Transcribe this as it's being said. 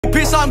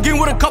bitch, so I'm getting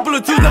with a couple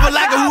of twos. Never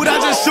lack of who I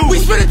just shoot. We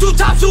spinning 2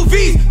 top 2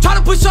 V's. Try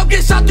to push up,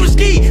 get shot through the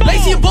ski.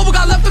 Lacy and Bobo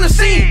got left on the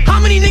scene. How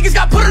many niggas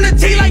got put on the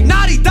T like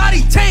Naughty,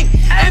 Dottie, Tank,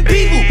 and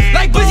people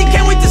like Blizzy,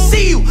 can't wait to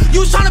see you.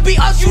 You was trying to be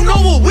us, you know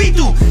what we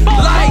do.